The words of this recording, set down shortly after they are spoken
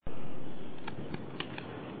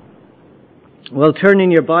Well, turn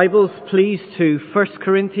in your Bibles, please, to 1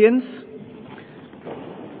 Corinthians.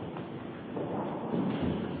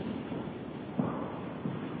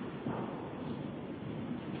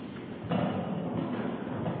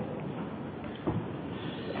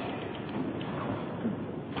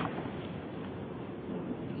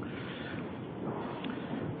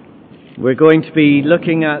 We're going to be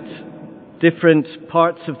looking at different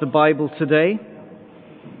parts of the Bible today,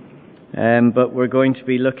 but we're going to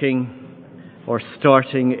be looking or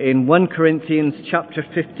starting in 1 Corinthians chapter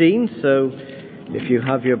 15. So if you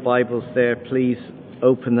have your Bibles there, please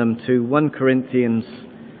open them to 1 Corinthians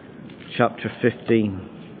chapter 15.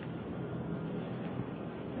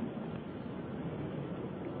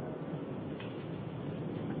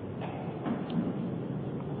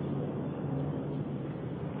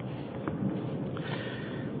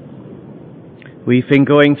 We've been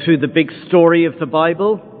going through the big story of the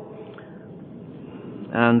Bible,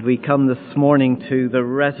 and we come this morning to the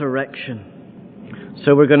resurrection.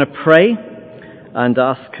 So we're going to pray and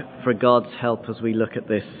ask for God's help as we look at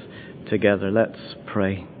this together. Let's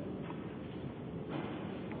pray.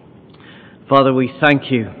 Father, we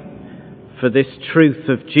thank you for this truth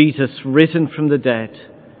of Jesus risen from the dead,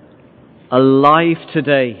 alive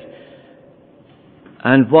today.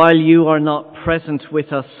 And while you are not present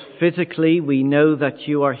with us physically, we know that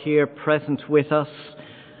you are here present with us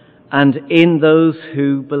and in those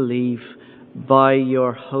who believe by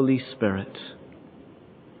your Holy Spirit.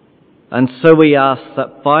 And so we ask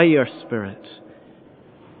that by your Spirit,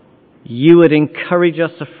 you would encourage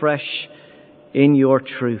us afresh in your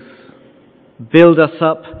truth. Build us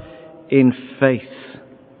up in faith.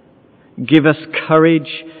 Give us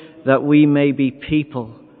courage that we may be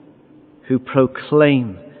people who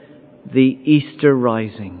proclaim the Easter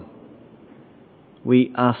rising.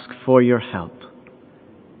 We ask for your help.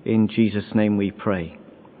 In Jesus' name we pray.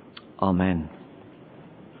 Amen.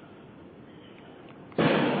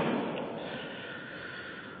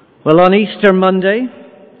 Well, on Easter Monday,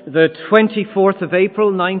 the 24th of April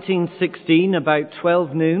 1916, about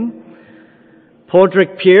 12 noon,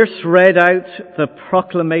 Padraig Pearse read out the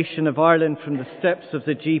proclamation of Ireland from the steps of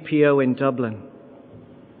the GPO in Dublin.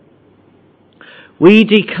 We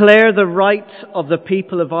declare the right of the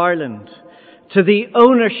people of Ireland to the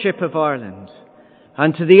ownership of Ireland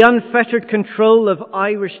and to the unfettered control of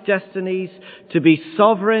Irish destinies to be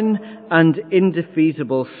sovereign and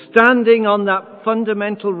indefeasible, standing on that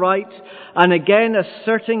fundamental right and again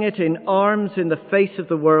asserting it in arms in the face of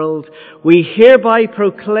the world. We hereby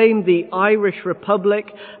proclaim the Irish Republic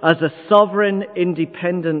as a sovereign,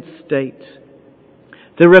 independent state.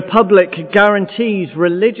 The Republic guarantees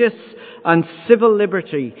religious and civil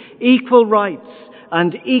liberty, equal rights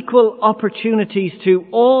and equal opportunities to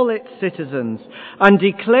all its citizens, and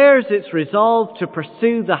declares its resolve to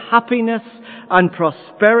pursue the happiness and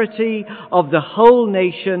prosperity of the whole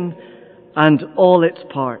nation and all its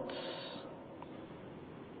parts.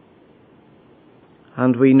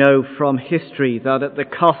 And we know from history that at the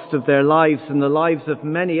cost of their lives and the lives of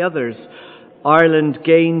many others, Ireland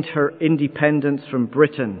gained her independence from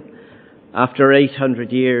Britain after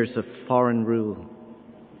 800 years of foreign rule.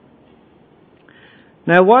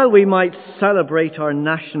 Now, while we might celebrate our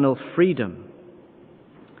national freedom,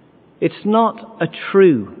 it's not a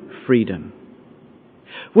true freedom.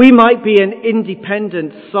 We might be an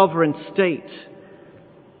independent sovereign state,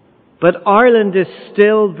 but Ireland is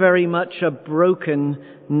still very much a broken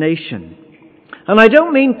nation. And I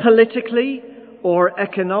don't mean politically or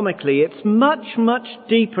economically. It's much, much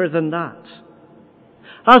deeper than that.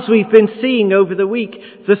 As we've been seeing over the week,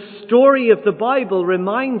 the story of the Bible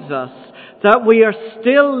reminds us that we are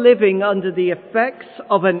still living under the effects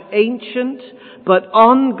of an ancient but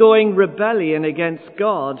ongoing rebellion against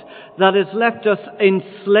God that has left us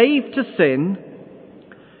enslaved to sin,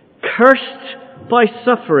 cursed by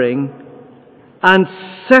suffering, and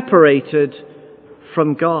separated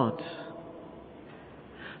from God.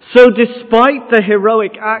 So despite the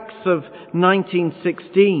heroic acts of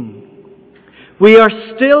 1916, we are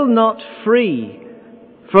still not free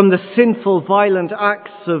from the sinful, violent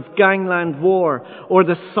acts of gangland war or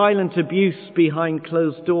the silent abuse behind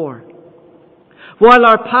closed door. While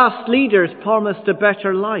our past leaders promised a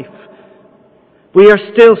better life, we are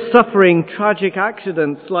still suffering tragic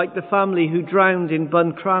accidents like the family who drowned in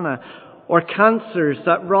Buncrana, or cancers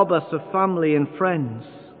that rob us of family and friends.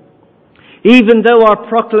 Even though our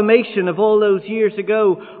proclamation of all those years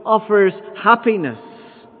ago offers happiness,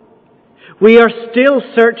 we are still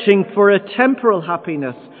searching for a temporal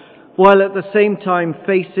happiness while at the same time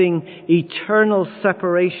facing eternal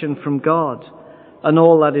separation from God and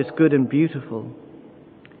all that is good and beautiful.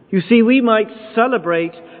 You see, we might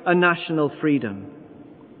celebrate a national freedom,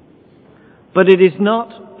 but it is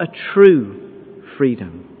not a true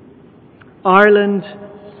freedom. Ireland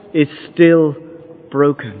is still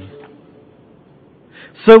broken.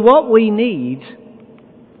 So what we need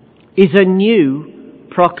is a new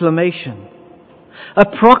proclamation. A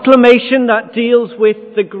proclamation that deals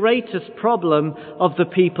with the greatest problem of the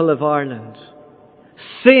people of Ireland: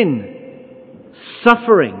 sin,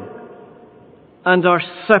 suffering, and our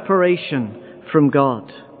separation from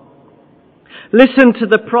God. Listen to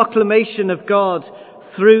the proclamation of God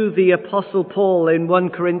through the Apostle Paul in 1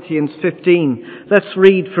 Corinthians 15. Let's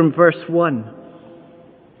read from verse 1.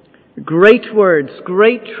 Great words,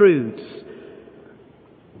 great truths.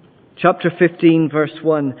 Chapter 15, verse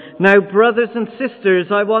 1. Now, brothers and sisters,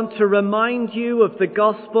 I want to remind you of the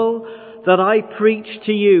gospel that I preached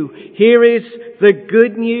to you. Here is the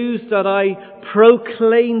good news that I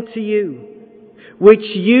proclaim to you,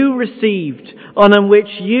 which you received, and on which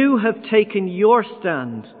you have taken your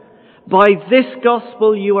stand. By this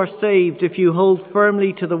gospel you are saved, if you hold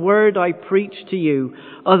firmly to the word I preached to you.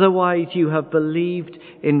 Otherwise you have believed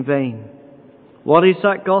in vain. What is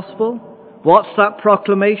that gospel? What's that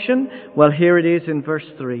proclamation? Well, here it is in verse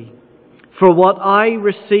 3. For what I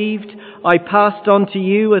received, I passed on to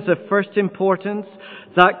you as of first importance,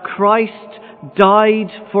 that Christ died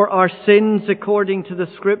for our sins according to the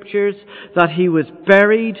Scriptures, that he was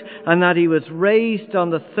buried, and that he was raised on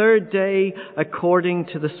the third day according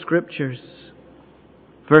to the Scriptures.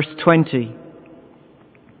 Verse 20.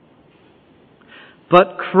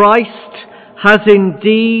 But Christ has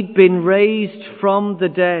indeed been raised from the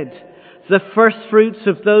dead, the firstfruits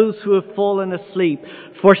of those who have fallen asleep.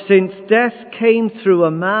 For since death came through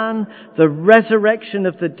a man, the resurrection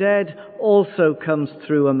of the dead also comes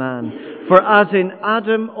through a man. For as in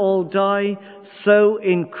Adam all die, so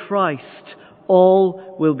in Christ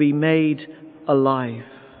all will be made alive.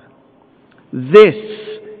 This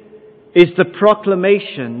is the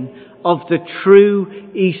proclamation of the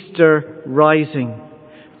true Easter rising.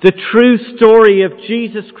 The true story of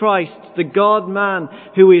Jesus Christ, the God-man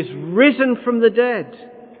who is risen from the dead.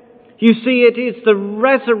 You see, it is the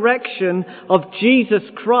resurrection of Jesus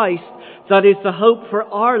Christ that is the hope for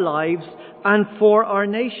our lives and for our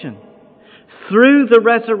nation. Through the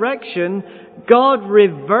resurrection, God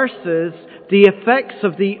reverses the effects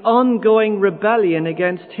of the ongoing rebellion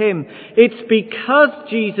against him. It's because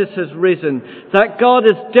Jesus has risen that God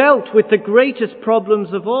has dealt with the greatest problems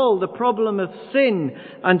of all, the problem of sin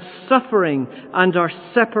and suffering and our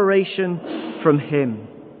separation from him.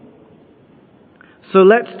 So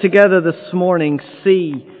let's together this morning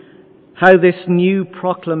see how this new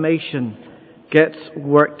proclamation gets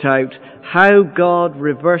worked out, how God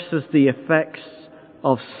reverses the effects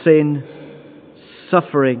of sin,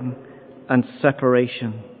 suffering, and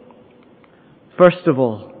separation. First of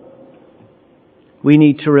all, we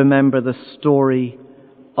need to remember the story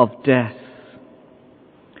of death.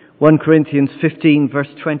 1 Corinthians 15, verse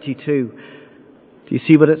 22. Do you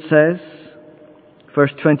see what it says?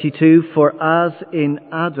 Verse 22, for as in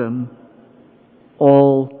Adam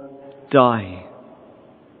all die.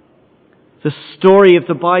 The story of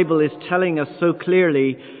the Bible is telling us so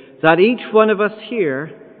clearly that each one of us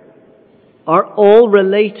here are all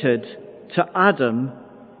related to Adam,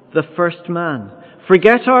 the first man.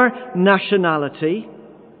 Forget our nationality,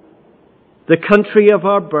 the country of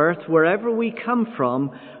our birth, wherever we come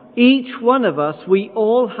from. Each one of us, we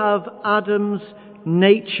all have Adam's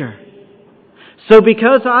nature. So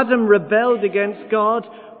because Adam rebelled against God,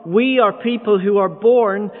 we are people who are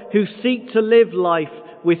born who seek to live life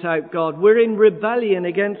without God. We're in rebellion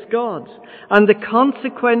against God. And the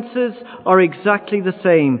consequences are exactly the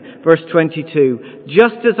same. Verse 22.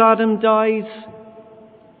 Just as Adam dies,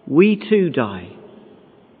 we too die.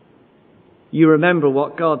 You remember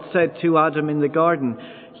what God said to Adam in the garden.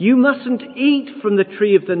 You mustn't eat from the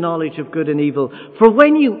tree of the knowledge of good and evil, for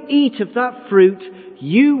when you eat of that fruit,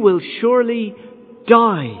 you will surely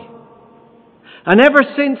die. And ever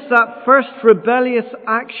since that first rebellious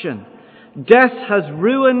action, death has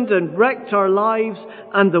ruined and wrecked our lives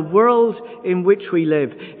and the world in which we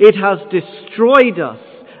live. It has destroyed us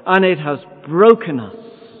and it has broken us.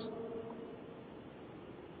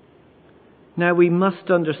 Now we must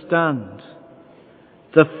understand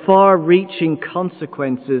the far-reaching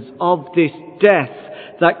consequences of this death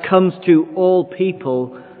that comes to all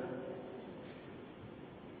people.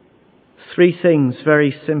 Three things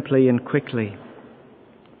very simply and quickly.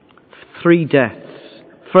 3 deaths.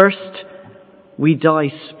 First, we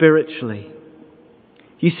die spiritually.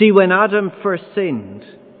 You see, when Adam first sinned,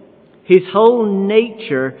 his whole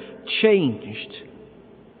nature changed.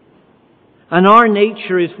 And our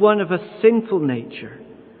nature is one of a sinful nature.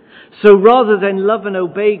 So rather than love and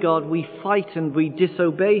obey God, we fight and we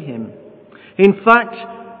disobey Him. In fact,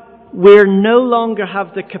 we no longer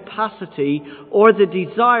have the capacity or the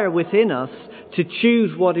desire within us to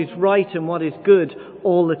choose what is right and what is good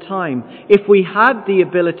all the time. If we had the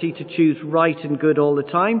ability to choose right and good all the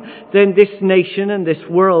time, then this nation and this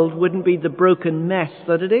world wouldn't be the broken mess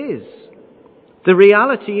that it is. The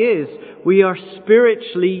reality is we are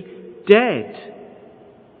spiritually dead.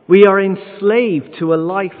 We are enslaved to a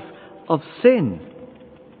life of sin.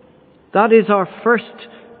 That is our first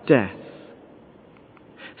death.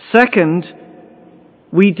 Second,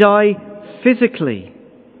 we die physically.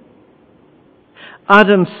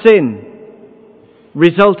 Adam's sin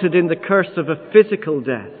resulted in the curse of a physical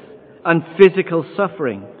death and physical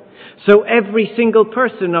suffering. So every single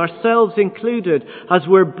person, ourselves included, as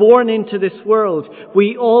we're born into this world,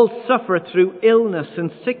 we all suffer through illness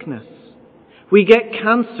and sickness. We get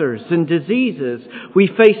cancers and diseases. We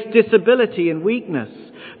face disability and weakness.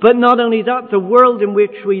 But not only that, the world in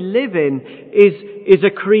which we live in is a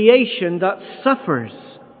creation that suffers.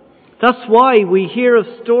 That's why we hear of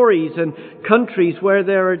stories and countries where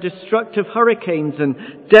there are destructive hurricanes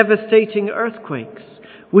and devastating earthquakes.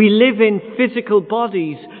 We live in physical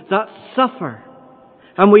bodies that suffer.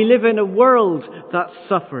 And we live in a world that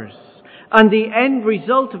suffers. And the end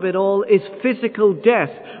result of it all is physical death.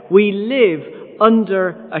 We live under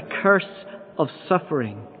a curse of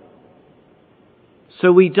suffering.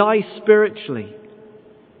 So we die spiritually.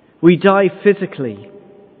 We die physically.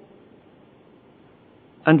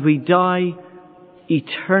 And we die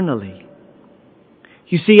eternally.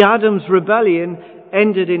 You see, Adam's rebellion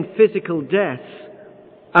ended in physical death.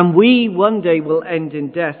 And we one day will end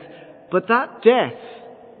in death. But that death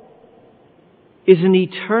is an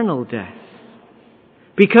eternal death.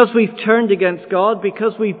 Because we've turned against God,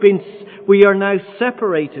 because we are now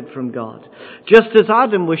separated from God. Just as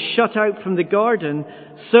Adam was shut out from the garden,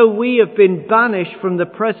 so we have been banished from the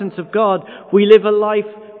presence of God. We live a life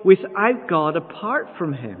without God, apart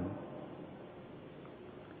from Him.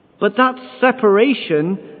 But that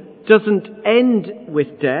separation doesn't end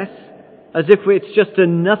with death, as if it's just a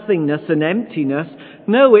nothingness, an emptiness.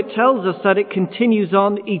 No, it tells us that it continues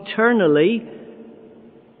on eternally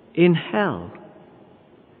in hell.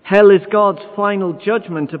 Hell is God's final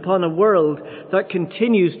judgment upon a world that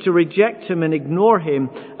continues to reject Him and ignore Him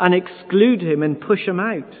and exclude Him and push Him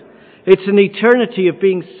out. It's an eternity of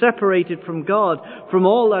being separated from God, from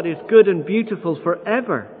all that is good and beautiful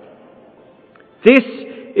forever. This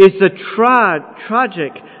is the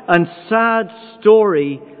tragic and sad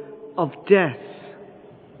story of death.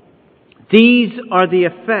 These are the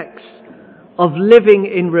effects of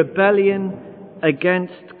living in rebellion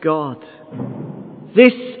against God.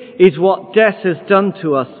 This is what death has done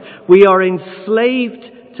to us. We are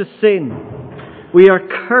enslaved to sin. We are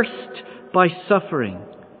cursed by suffering.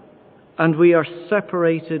 And we are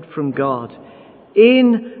separated from God.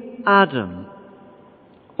 In Adam,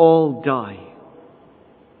 all die.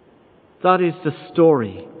 That is the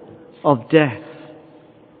story of death.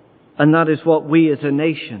 And that is what we as a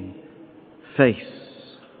nation face.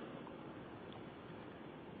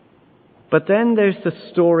 But then there's the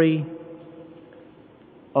story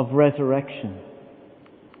of resurrection.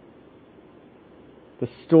 The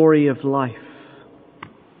story of life.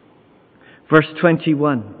 Verse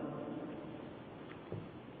 21.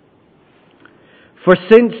 For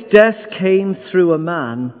since death came through a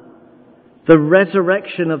man, the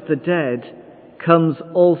resurrection of the dead comes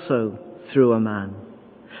also through a man.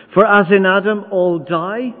 For as in Adam all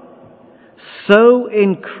die, so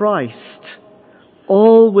in Christ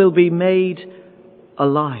all will be made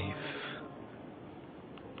alive.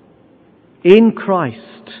 In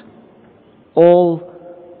Christ all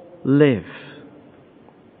live.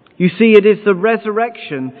 You see, it is the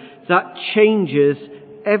resurrection that changes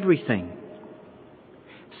everything.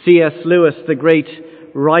 C.S. Lewis, the great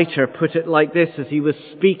writer, put it like this as he was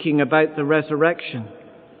speaking about the resurrection.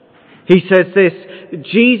 He says this: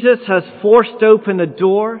 Jesus has forced open a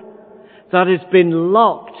door that has been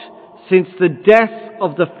locked since the death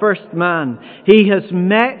of the first man. He has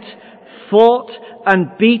met, fought,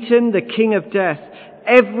 and beaten the King of Death.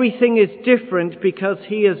 Everything is different because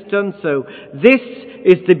He has done so. This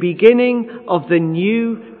is the beginning of the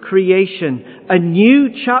new creation. A new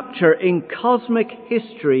chapter in cosmic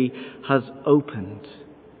history has opened.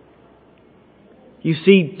 You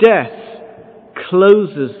see, death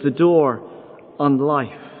closes the door on life.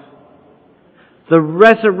 The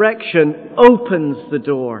resurrection opens the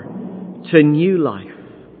door to new life.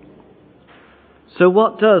 So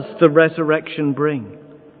what does the resurrection bring?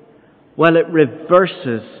 Well, it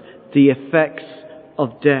reverses the effects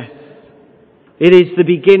of death. It is the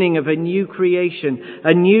beginning of a new creation,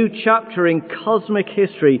 a new chapter in cosmic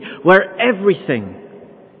history where everything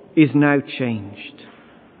is now changed.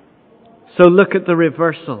 So look at the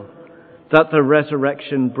reversal that the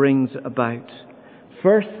resurrection brings about.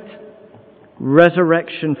 First,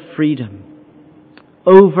 resurrection freedom,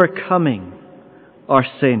 overcoming our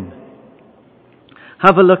sin.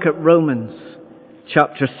 Have a look at Romans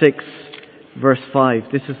chapter 6, verse 5.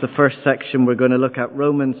 This is the first section we're going to look at.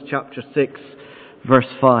 Romans chapter 6, verse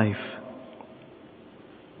 5.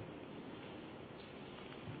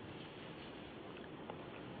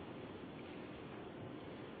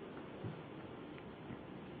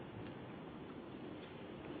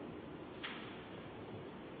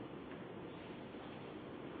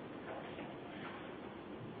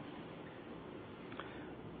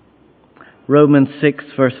 Romans 6,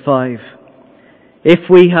 verse 5. If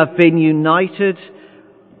we have been united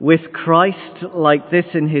with Christ like this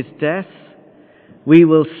in his death, we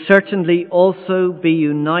will certainly also be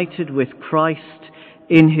united with Christ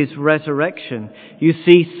in his resurrection. You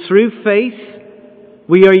see, through faith,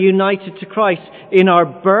 we are united to Christ. In our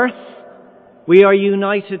birth, we are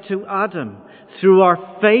united to Adam. Through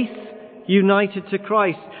our faith, united to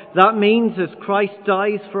Christ. That means as Christ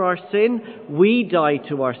dies for our sin, we die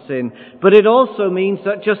to our sin. But it also means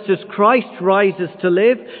that just as Christ rises to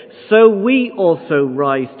live, so we also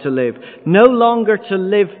rise to live. No longer to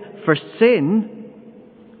live for sin,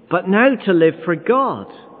 but now to live for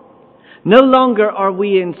God. No longer are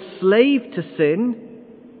we enslaved to sin.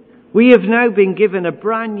 We have now been given a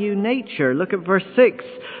brand new nature. Look at verse 6.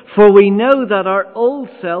 For we know that our old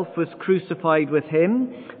self was crucified with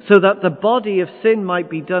him, so that the body of sin might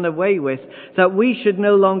be done away with, that we should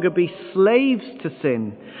no longer be slaves to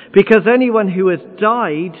sin. Because anyone who has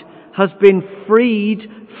died has been freed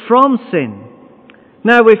from sin.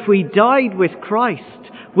 Now if we died with Christ,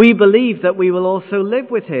 we believe that we will also live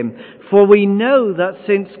with him. For we know that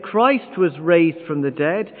since Christ was raised from the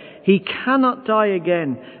dead, he cannot die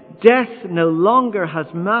again. Death no longer has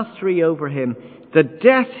mastery over him. The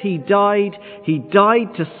death he died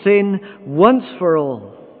to sin once for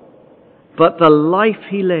all. But the life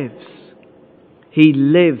he lives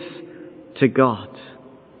to God.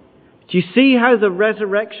 Do you see how the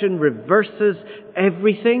resurrection reverses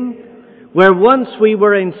everything? Where once we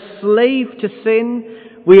were enslaved to sin,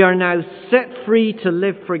 we are now set free to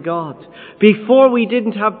live for God. Before we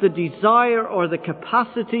didn't have the desire or the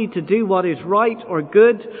capacity to do what is right or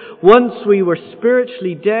good. Once we were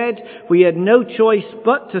spiritually dead, we had no choice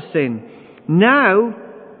but to sin. Now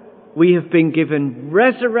we have been given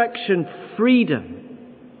resurrection freedom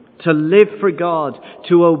to live for God,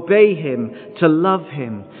 to obey him, to love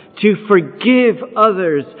him, to forgive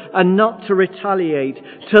others and not to retaliate,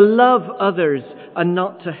 to love others and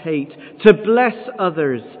not to hate, to bless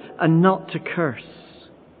others and not to curse.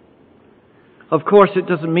 Of course, it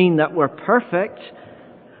doesn't mean that we're perfect,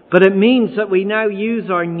 but it means that we now use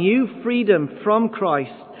our new freedom from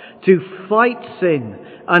Christ to fight sin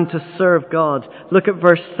and to serve God. Look at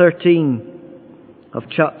verse 13 of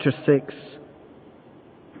chapter 6.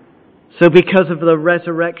 So because of the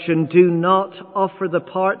resurrection, do not offer the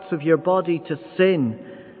parts of your body to sin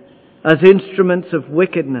as instruments of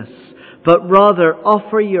wickedness, but rather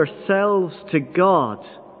offer yourselves to God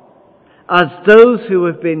as those who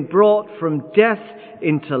have been brought from death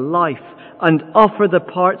into life, and offer the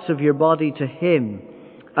parts of your body to him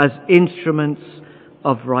as instruments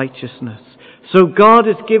of righteousness. So God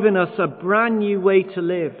has given us a brand new way to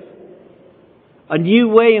live. A new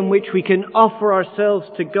way in which we can offer ourselves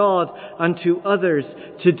to God and to others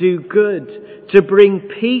to do good, to bring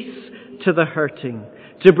peace to the hurting,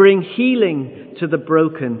 to bring healing to the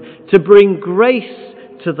broken, to bring grace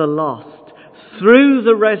to the lost. Through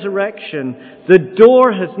the resurrection, the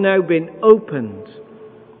door has now been opened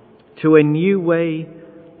to a new way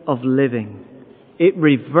of living. It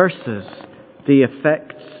reverses the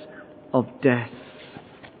effects of death.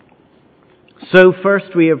 So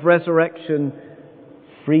first we have resurrection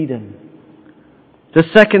freedom. The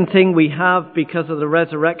second thing we have because of the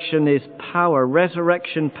resurrection is power.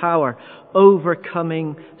 Resurrection power,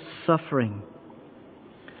 overcoming suffering.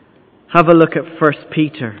 Have a look at 1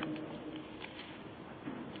 Peter.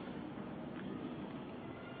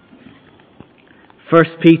 1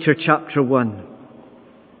 Peter chapter 1.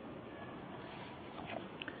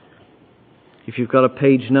 If you've got a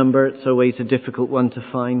page number, it's always a difficult one to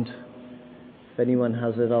find. If anyone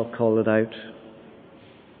has it, I'll call it out.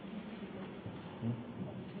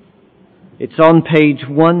 It's on page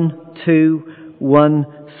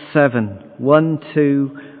 1217.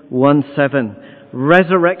 1217.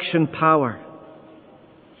 Resurrection power.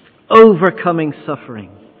 overcoming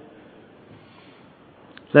suffering.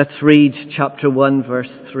 Let's read chapter 1, verse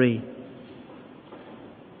 3.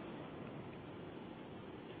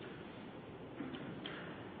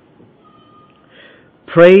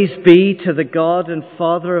 Praise be to the God and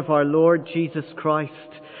Father of our Lord Jesus Christ.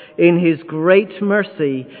 In His great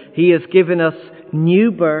mercy, He has given us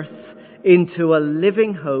new birth into a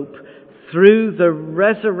living hope through the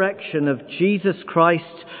resurrection of Jesus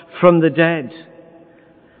Christ from the dead.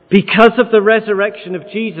 Because of the resurrection of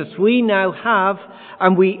Jesus, we now have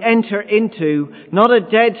and we enter into not a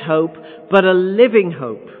dead hope, but a living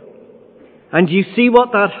hope. And you see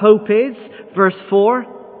what that hope is? Verse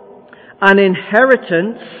 4. An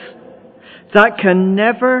inheritance that can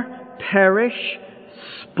never perish,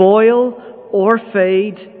 spoil, or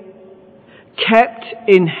fade, kept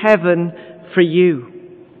in heaven for you.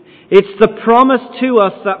 It's the promise to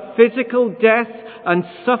us that physical death and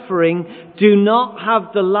suffering do not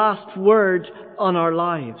have the last word on our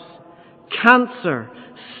lives. Cancer,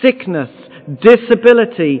 sickness,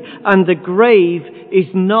 disability, and the grave is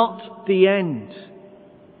not the end.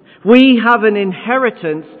 We have an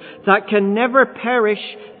inheritance that can never perish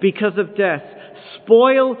because of death,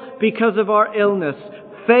 spoil because of our illness,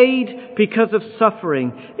 fade because of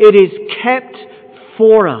suffering. It is kept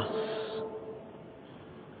for us.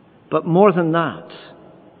 But more than that,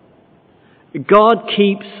 God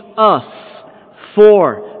keeps us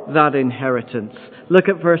for that inheritance. Look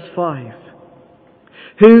at verse 5.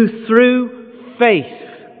 Who through faith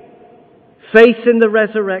in the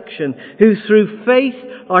resurrection, who through faith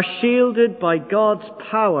are shielded by God's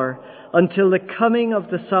power until the coming of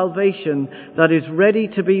the salvation that is ready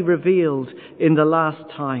to be revealed in the last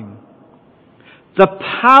time. The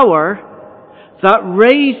power that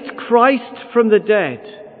raised Christ from the dead,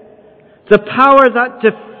 the power that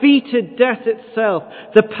defeated death itself,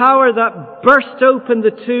 the power that burst open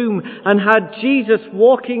the tomb and had Jesus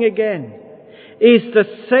walking again, is the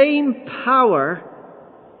same power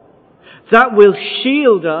that will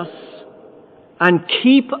shield us and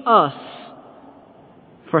keep us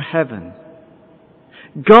for heaven.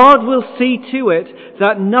 God will see to it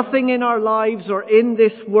that nothing in our lives or in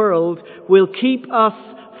this world will keep us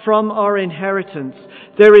from our inheritance.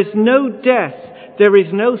 There is no death, there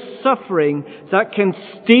is no suffering that can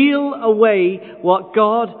steal away what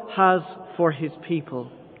God has for His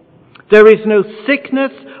people. There is no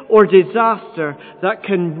sickness or disaster that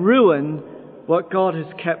can ruin what God has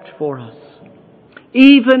kept for us.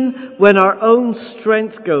 Even when our own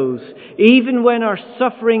strength goes, even when our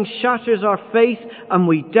suffering shatters our faith and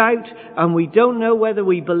we doubt and we don't know whether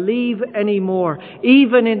we believe anymore,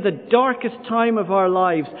 even in the darkest time of our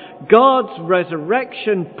lives, God's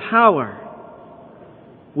resurrection power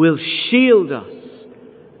will shield us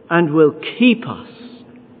and will keep us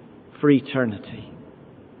for eternity.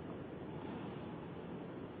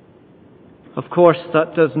 Of course,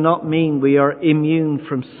 that does not mean we are immune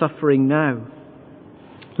from suffering now.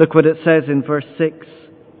 Look what it says in verse 6.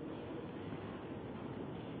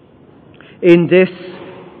 In this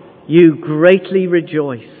you greatly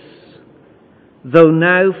rejoice, though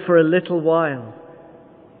now for a little while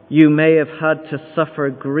you may have had to suffer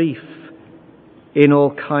grief in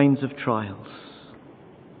all kinds of trials.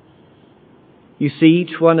 You see,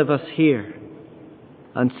 each one of us here,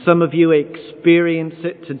 and some of you experience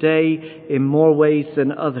it today in more ways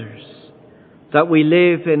than others, that we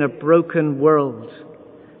live in a broken world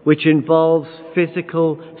which involves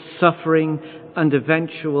physical suffering and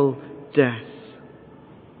eventual death.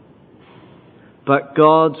 But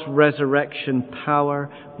God's resurrection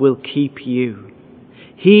power will keep you.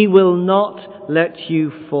 He will not let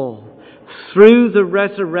you fall. Through the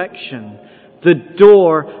resurrection, the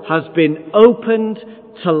door has been opened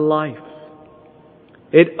to life.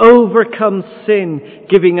 It overcomes sin,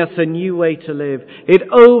 giving us a new way to live. It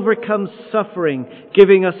overcomes suffering,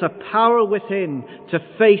 giving us a power within to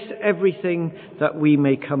face everything that we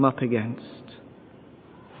may come up against.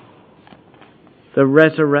 The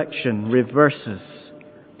resurrection reverses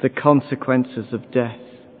the consequences of death.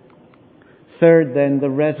 Third, then, the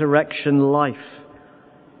resurrection life,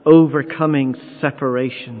 overcoming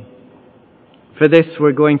separation. For this,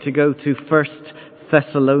 we're going to go to 1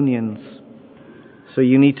 Thessalonians. So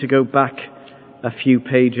you need to go back a few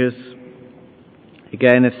pages.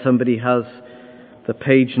 Again, if somebody has the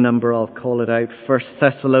page number, I'll call it out. 1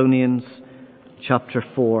 Thessalonians chapter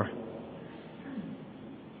 4.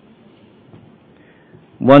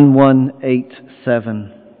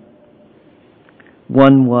 1187.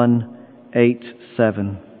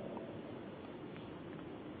 1187.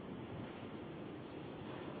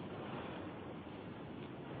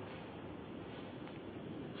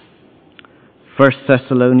 1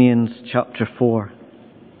 Thessalonians chapter 4.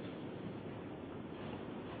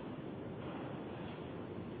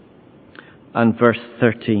 And verse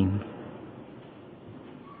 13.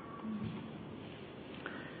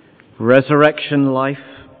 Resurrection life,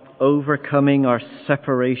 overcoming our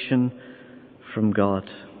separation from God.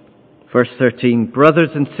 Verse 13. Brothers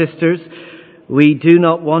and sisters, we do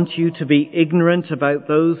not want you to be ignorant about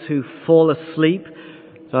those who fall asleep,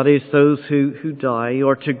 that is, those who die,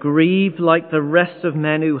 or to grieve like the rest of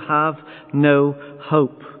men who have no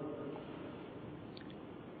hope.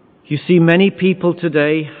 You see, many people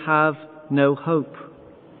today have no hope.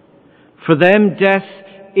 For them, death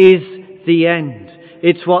is the end.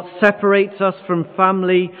 It's what separates us from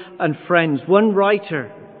family and friends. One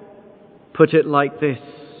writer put it like this: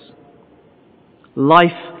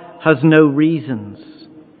 life has no reasons,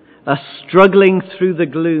 a struggling through the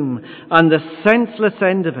gloom, and the senseless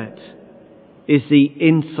end of it is the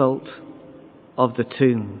insult of the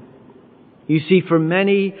tomb. You see, for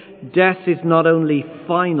many, death is not only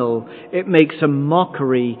final, it makes a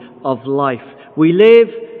mockery of life. We live,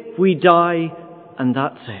 we die, and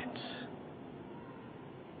that's it.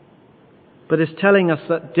 But it's telling us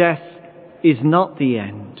that death is not the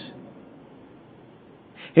end.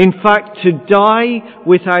 In fact, to die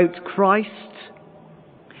without Christ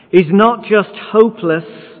is not just hopeless,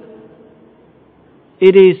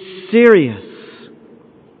 it is serious.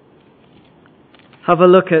 Have a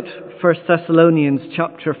look at 1 Thessalonians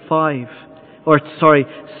chapter 5, 2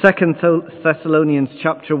 Thessalonians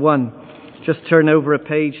chapter 1. Just turn over a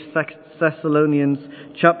page, 2 Thessalonians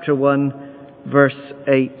chapter 1, verse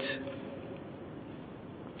 8.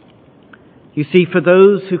 You see, for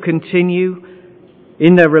those who continue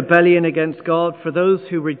in their rebellion against God, for those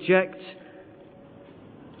who reject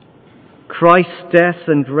Christ's death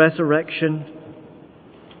and resurrection,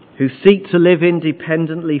 who seek to live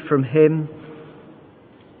independently from Him,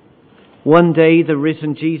 one day the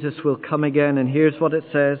risen Jesus will come again, and here's what it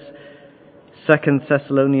says, 2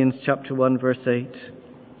 Thessalonians chapter 1, verse 8.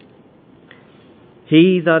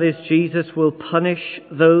 He, that is Jesus, will punish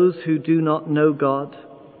those who do not know God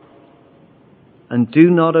and do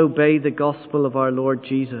not obey the gospel of our Lord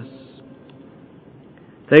Jesus.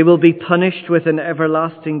 They will be punished with an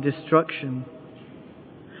everlasting destruction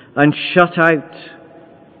and shut out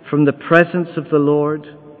from the presence of the Lord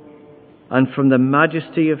and from the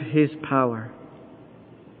majesty of His power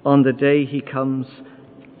on the day He comes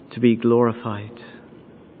to be glorified.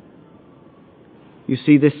 You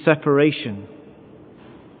see, this separation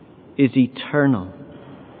is eternal.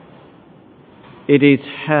 It is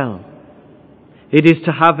hell. It is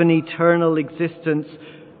to have an eternal existence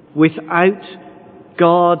without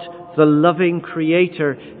God, the loving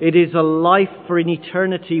Creator. It is a life for an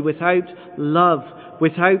eternity without love,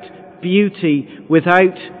 without beauty,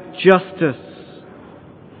 without justice,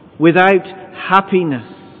 without happiness.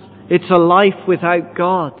 It's a life without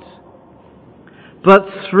God. But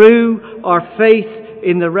through our faith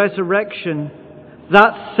in the resurrection,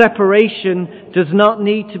 that separation does not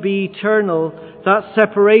need to be eternal. That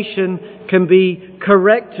separation can be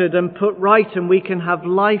corrected and put right, and we can have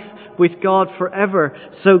life with God forever.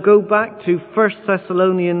 So go back to 1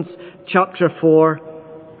 Thessalonians chapter 4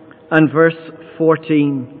 and verse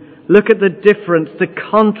 14. Look at the difference, the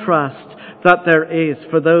contrast that there is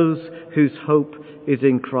for those whose hope is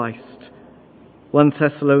in Christ. 1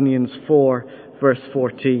 Thessalonians 4 verse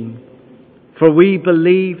 14. For we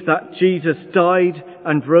believe that Jesus died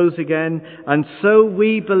and rose again, and so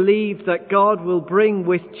we believe that God will bring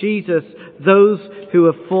with Jesus those who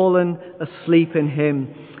have fallen asleep in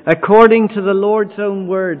Him. According to the Lord's own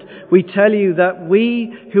word, we tell you that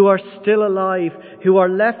we who are still alive, who are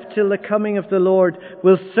left till the coming of the Lord,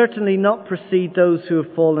 will certainly not precede those who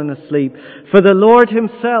have fallen asleep. For the Lord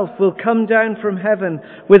Himself will come down from heaven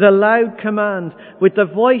with a loud command, with the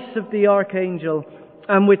voice of the archangel,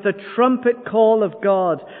 and with the trumpet call of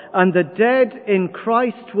God, and the dead in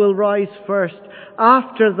Christ will rise first.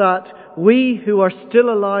 After that, we who are still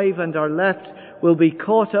alive and are left will be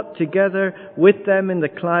caught up together with them in the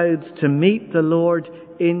clouds to meet the Lord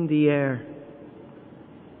in the air.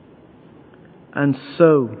 And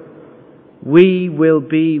so, we will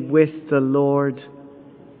be with the Lord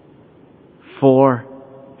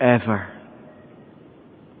forever.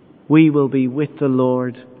 We will be with the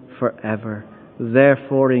Lord forever.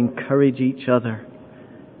 Therefore, encourage each other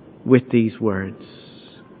with these words.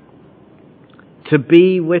 To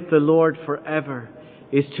be with the Lord forever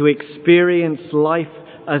is to experience life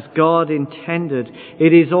as God intended.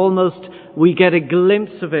 It is almost, we get a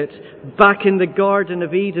glimpse of it back in the Garden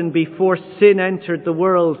of Eden before sin entered the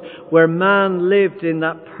world, where man lived in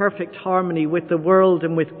that perfect harmony with the world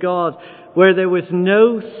and with God, where there was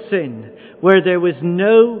no sin, where there was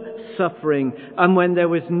no suffering, and when there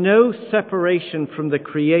was no separation from the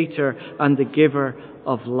Creator and the giver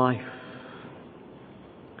of life.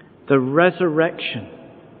 The resurrection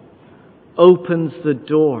opens the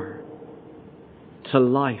door to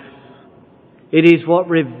life. It is what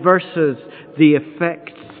reverses the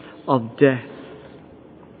effects of death.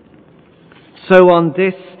 So on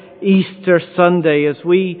this Easter Sunday, as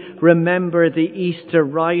we remember the Easter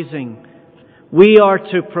rising, we are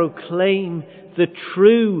to proclaim the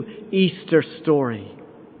true Easter story.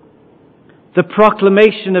 The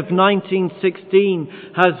proclamation of 1916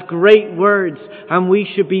 has great words, and we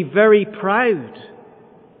should be very proud.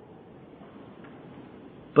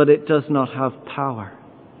 But it does not have power.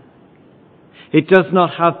 It does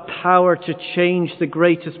not have power to change the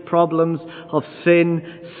greatest problems of sin,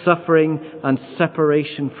 suffering, and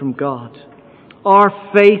separation from God. Our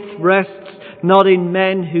faith rests not in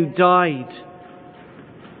men who died,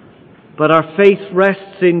 but our faith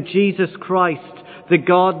rests in Jesus Christ, the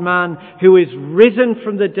God-man who is risen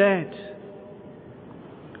from the dead.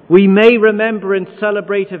 We may remember and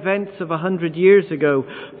celebrate events of 100 years ago,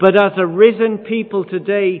 but as a risen people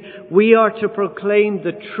today, we are to proclaim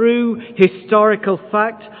the true historical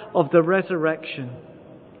fact of the resurrection.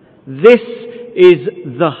 This is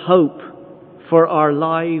the hope for our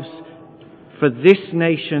lives, for this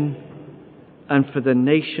nation, and for the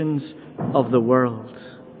nations of the world.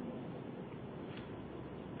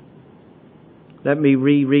 Let me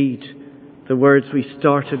reread the words we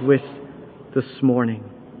started with this morning.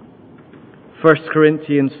 1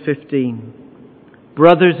 Corinthians 15.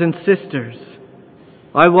 Brothers and sisters,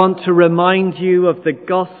 I want to remind you of the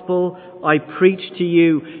gospel I preached to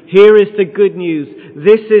you. Here is the good news.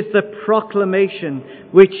 This is the proclamation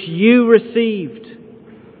which you received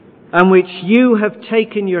and which you have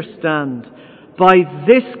taken your stand. By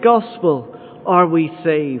this gospel are we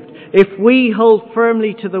saved, if we hold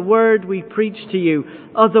firmly to the word we preach to you.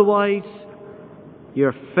 Otherwise,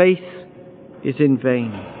 your faith is in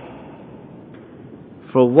vain.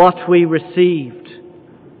 For what we received,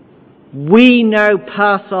 we now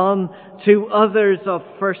pass on to others of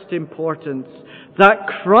first importance. That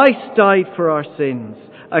Christ died for our sins,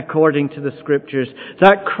 according to the Scriptures.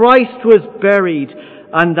 That Christ was buried,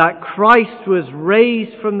 and that Christ was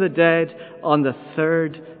raised from the dead on the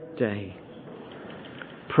third day.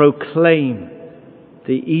 Proclaim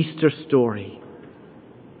the Easter story.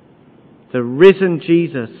 The risen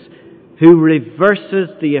Jesus who reverses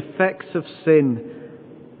the effects of sin,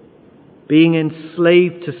 being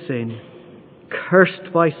enslaved to sin,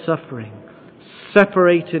 cursed by suffering,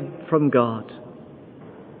 separated from God.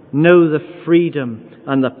 Know the freedom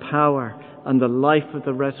and the power and the life of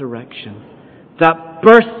the resurrection that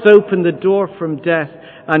bursts open the door from death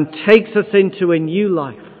and takes us into a new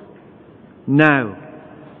life, now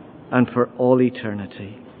and for all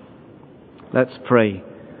eternity. Let's pray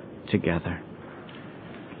together.